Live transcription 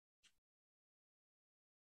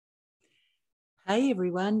Hey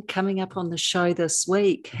everyone, coming up on the show this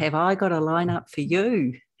week, have I got a lineup for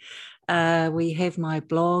you? We have my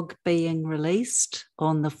blog being released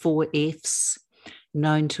on the 4Fs,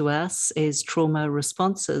 known to us as trauma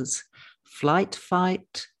responses: flight,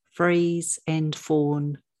 fight, freeze, and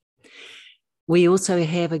fawn. We also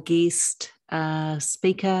have a guest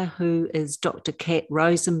speaker who is Dr. Kat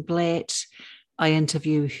Rosenblatt. I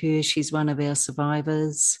interview her, she's one of our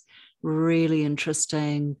survivors. Really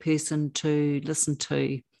interesting person to listen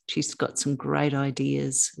to. She's got some great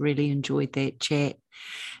ideas. Really enjoyed that chat.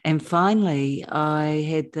 And finally, I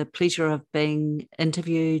had the pleasure of being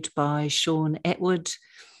interviewed by Sean Atwood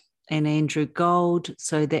and Andrew Gold.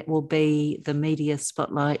 So that will be the media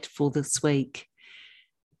spotlight for this week.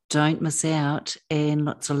 Don't miss out, and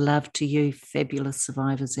lots of love to you, fabulous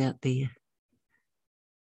survivors out there.